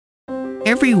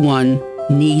Everyone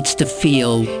needs to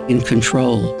feel in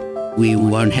control. We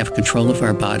want to have control of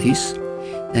our bodies,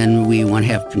 and we want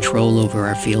to have control over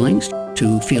our feelings,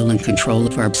 to feel in control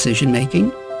of our decision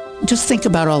making. Just think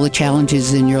about all the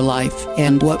challenges in your life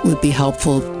and what would be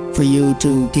helpful for you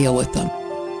to deal with them.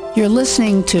 You're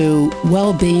listening to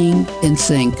Wellbeing in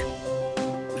Sync.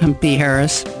 I'm Bea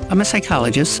Harris. I'm a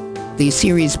psychologist. These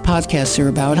series of podcasts are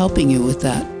about helping you with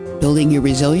that, building your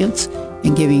resilience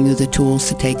and giving you the tools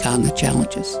to take on the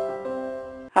challenges.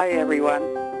 Hi, everyone.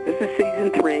 This is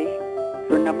Season 3.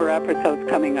 There are a number of episodes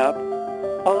coming up.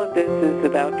 All of this is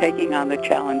about taking on the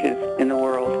challenges in the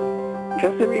world.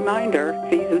 Just a reminder,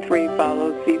 Season 3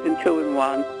 follows Season 2 and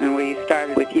 1, and we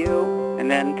started with you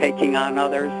and then taking on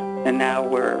others, and now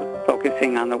we're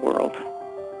focusing on the world.